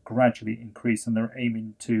dividend to gradually increase, and they're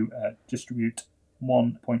aiming to distribute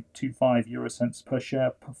 1.25 euro cents per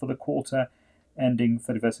share for the quarter ending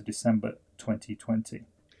 31st of December 2020.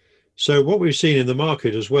 So what we've seen in the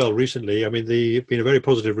market as well recently, I mean, there's been a very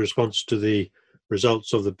positive response to the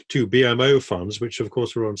results of the two BMO funds, which of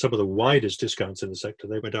course were on some of the widest discounts in the sector.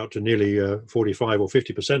 They went out to nearly 45 or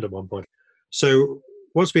 50% at one point. So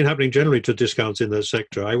what's been happening generally to discounts in the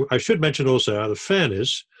sector? I should mention also, out of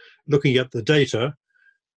fairness, looking at the data,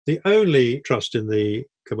 the only trust in the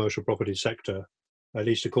commercial property sector, at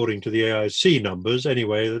least according to the AIC numbers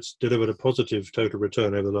anyway, that's delivered a positive total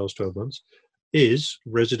return over the last 12 months, is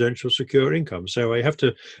Residential Secure Income. So I have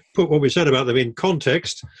to put what we said about them in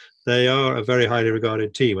context. They are a very highly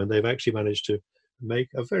regarded team, and they've actually managed to make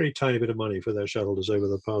a very tiny bit of money for their shareholders over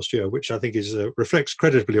the past year, which I think is reflects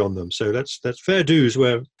creditably on them. So that's fair dues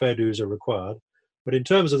where fair dues are required. But in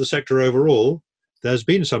terms of the sector overall, there's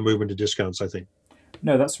been some movement in discounts, I think.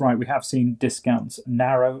 No, that's right. We have seen discounts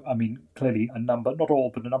narrow. I mean, clearly a number, not all,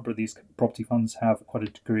 but a number of these property funds have quite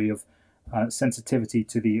a degree of sensitivity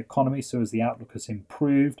to the economy. So as the outlook has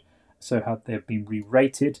improved, so have they've been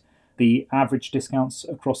re-rated. The average discounts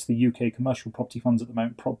across the UK commercial property funds at the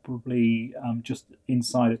moment probably just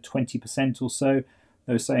inside of 20% or so.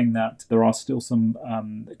 They're saying that there are still some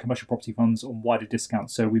commercial property funds on wider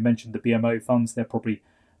discounts. So we mentioned the BMO funds, they're probably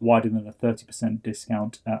wider than a 30%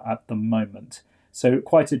 discount at the moment. So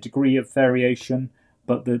quite a degree of variation,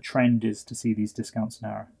 but the trend is to see these discounts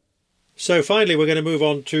narrow. So finally, we're going to move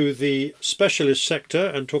on to the specialist sector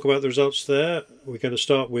and talk about the results there. We're going to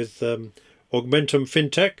start with Augmentum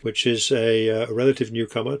Fintech, which is a relative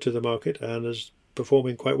newcomer to the market and is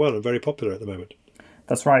performing quite well and very popular at the moment.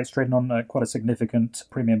 That's right. It's trading on quite a significant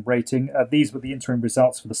premium rating. These were the interim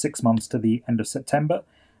results for the 6 months to the end of September.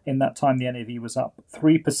 In that time, the NAV was up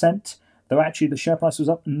 3%, though actually the share price was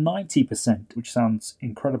up 90%, which sounds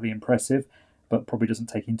incredibly impressive, but probably doesn't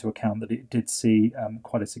take into account that it did see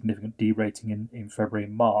quite a significant derating in February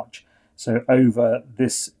and March. So over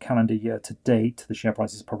this calendar year to date, the share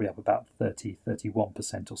price is probably up about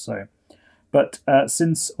 31% or so. But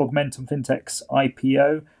since Augmentum Fintech's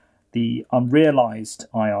IPO, the unrealized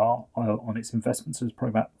IR on its investments is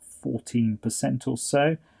probably about 14% or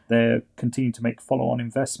so. They're continuing to make follow-on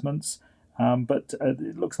investments, but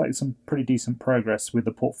it looks like some pretty decent progress with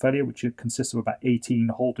the portfolio, which consists of about 18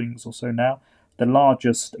 holdings or so now. The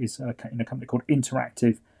largest is in a company called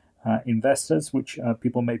Interactive Investors, which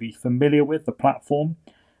people may be familiar with, the platform.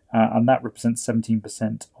 and that represents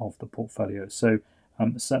 17% of the portfolio. So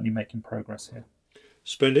certainly making progress here.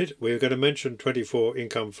 Splendid. We're going to mention 24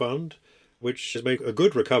 Income Fund, which has made a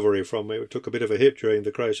good recovery from it. Took a bit of a hit during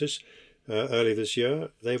the crisis early this year.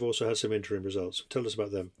 They've also had some interim results. Tell us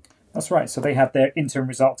about them. That's right. So they had their interim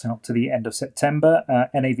results out to the end of September.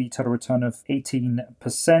 NAV total return of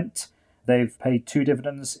 18%. They've paid two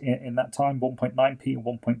dividends in that time, 1.9p and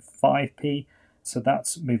 1.5p. So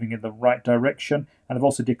that's moving in the right direction. And they've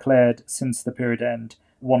also declared since the period end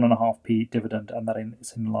 1.5p dividend, and that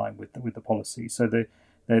is in line with the policy. So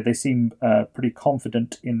they seem pretty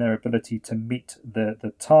confident in their ability to meet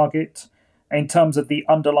the target. In terms of the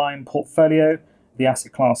underlying portfolio, the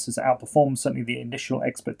asset class has outperformed certainly the initial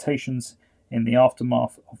expectations in the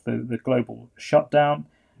aftermath of the global shutdown.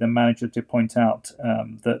 The manager did point out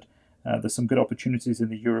that there's some good opportunities in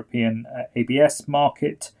the European ABS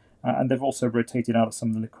market, and they've also rotated out of some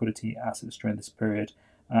of the liquidity assets during this period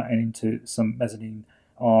and into some mezzanine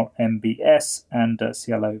RMBS and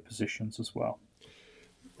CLO positions as well.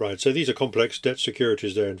 Right, so these are complex debt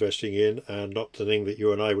securities they're investing in, and not the thing that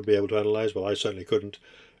you and I would be able to analyse. Well, I certainly couldn't,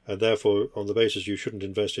 and therefore, on the basis you shouldn't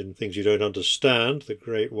invest in things you don't understand, the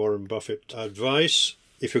great Warren Buffett advice.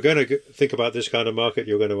 If you're going to think about this kind of market,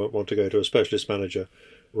 you're going to want to go to a specialist manager,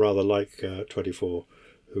 rather like 24,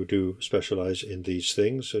 who do specialise in these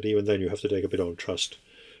things, and even then you have to take a bit on trust.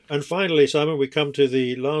 And finally, Simon, we come to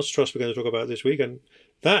the last trust we're going to talk about this week, and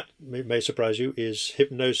that may surprise you, is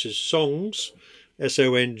Hipgnosis Songs,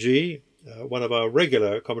 SONG, one of our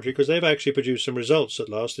regular commentary, because they've actually produced some results at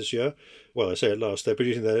last this year. Well, I say at last, they're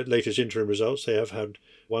producing their latest interim results. They have had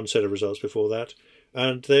one set of results before that,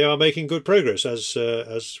 and they are making good progress,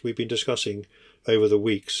 as we've been discussing over the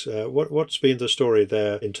weeks. What's been the story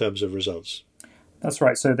there in terms of results? That's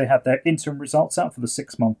right. So they had their interim results out for the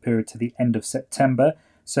 6-month period to the end of September.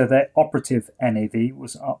 So their operative NAV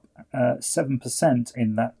was up 7%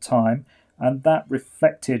 in that time. And that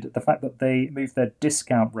reflected the fact that they moved their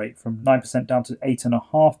discount rate from 9% down to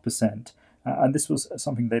 8.5%. And this was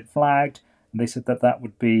something they'd flagged. And they said that that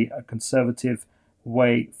would be a conservative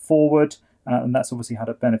way forward. And that's obviously had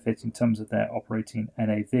a benefit in terms of their operating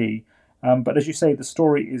NAV. But as you say, the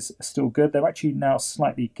story is still good. They're actually now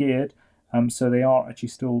slightly geared. So they are actually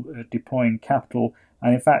still deploying capital.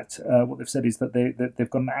 And in fact, what they've said is that they've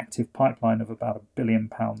got an active pipeline of about £1 billion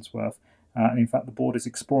worth. And in fact, the board is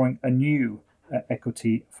exploring a new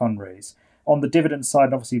equity fundraise. On the dividend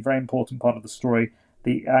side, obviously a very important part of the story,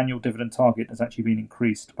 the annual dividend target has actually been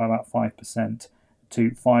increased by about 5%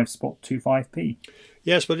 to 5.25p.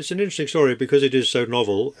 Yes, but it's an interesting story because it is so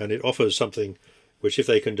novel, and it offers something which, if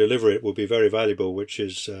they can deliver it, will be very valuable, which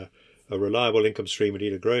is a reliable income stream,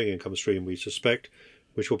 indeed a growing income stream, we suspect,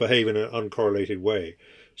 which will behave in an uncorrelated way.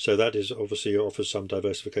 So that is obviously offers some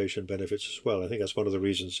diversification benefits as well. I think that's one of the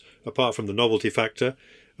reasons, apart from the novelty factor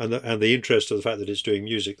and the interest of the fact that it's doing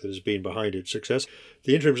music that has been behind its success.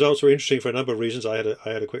 The interim results were interesting for a number of reasons. I had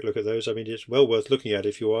a quick look at those. I mean, it's well worth looking at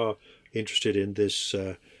if you are interested in this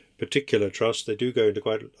particular trust. They do go into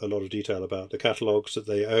quite a lot of detail about the catalogues that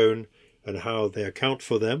they own and how they account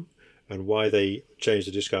for them and why they change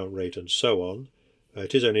the discount rate and so on.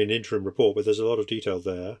 It is only an interim report, but there's a lot of detail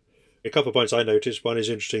there. A couple of points I noticed. One is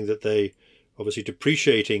interesting that they obviously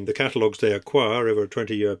depreciating the catalogues they acquire over a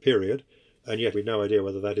 20-year period, and yet we've no idea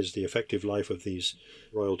whether that is the effective life of these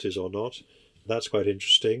royalties or not. That's quite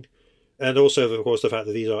interesting. And also, of course, the fact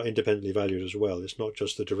that these are independently valued as well. It's not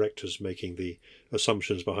just the directors making the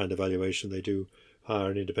assumptions behind the valuation. They do hire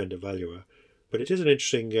an independent valuer. But it is an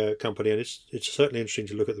interesting company, and it's certainly interesting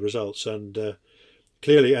to look at the results. And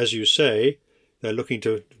clearly, as you say, they're looking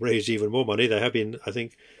to raise even more money. They have been, I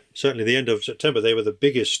think, certainly the end of September, they were the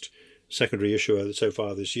biggest secondary issuer so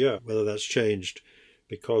far this year. Whether that's changed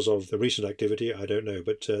because of the recent activity, I don't know.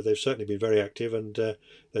 But they've certainly been very active, and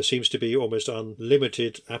there seems to be almost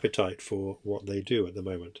unlimited appetite for what they do at the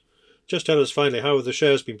moment. Just tell us finally, how have the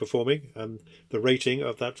shares been performing and the rating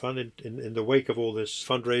of that fund in the wake of all this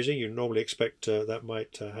fundraising? You normally expect that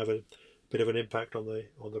might have a bit of an impact on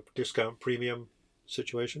the discount premium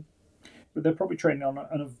situation. But they're probably trading on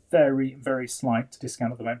a very, very slight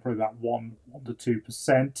discount at the moment, probably about 1 to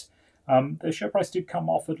 2%. The share price did come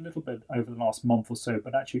off a little bit over the last month or so,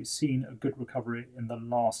 but actually it's seen a good recovery in the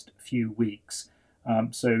last few weeks.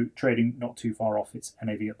 So trading not too far off its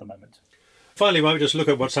NAV at the moment. Finally, might we just look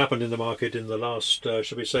at what's happened in the market in the last,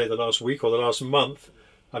 should we say, the last week or the last month?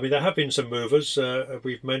 I mean, there have been some movers.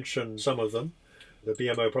 We've mentioned some of them, the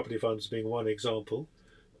BMO property funds being one example.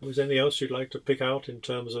 Was there anything else you'd like to pick out in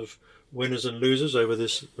terms of winners and losers over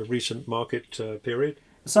this recent market period?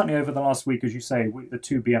 Certainly over the last week, as you say, the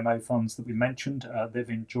two BMO funds that we mentioned, they've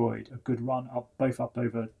enjoyed a good run, both up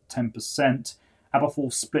over 10%.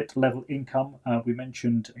 Aberforth split level income, we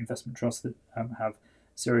mentioned investment trusts that have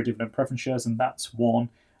zero dividend preference shares, and that's one.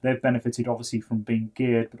 They've benefited obviously from being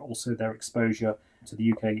geared, but also their exposure to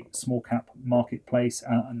the UK small cap marketplace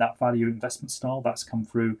and that value investment style. That's come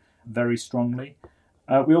through very strongly.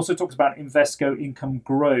 We also talked about Invesco Income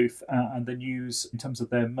Growth and the news in terms of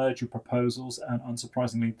their merger proposals, and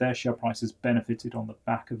unsurprisingly, their share price has benefited on the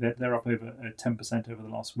back of it. They're up over 10% over the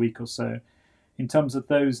last week or so. In terms of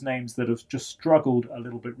those names that have just struggled a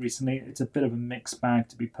little bit recently, it's a bit of a mixed bag,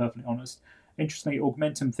 to be perfectly honest. Interestingly,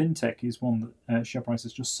 Augmentum FinTech is one that share price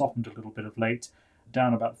has just softened a little bit of late,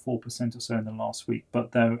 down about 4% or so in the last week.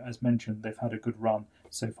 But though, as mentioned, they've had a good run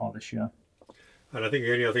so far this year. And I think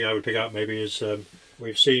the only other thing I would pick out maybe is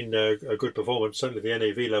we've seen a good performance, certainly the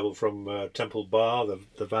NAV level from Temple Bar,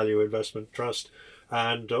 the Value Investment Trust,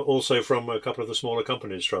 and also from a couple of the smaller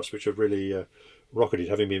companies trusts, which have really rocketed,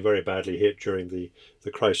 having been very badly hit during the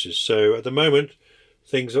crisis. So at the moment,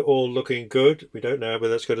 things are all looking good. We don't know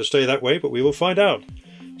whether it's going to stay that way, but we will find out.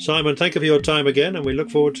 Simon, thank you for your time again, and we look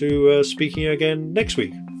forward to speaking again next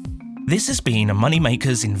week. This has been a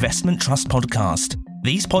Moneymakers Investment Trust podcast.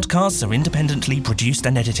 These podcasts are independently produced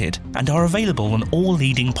and edited and are available on all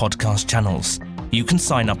leading podcast channels. You can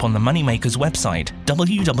sign up on the Moneymakers website,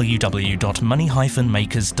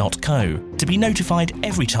 www.money-makers.co, to be notified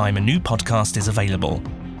every time a new podcast is available.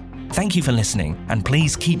 Thank you for listening, and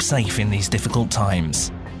please keep safe in these difficult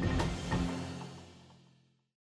times.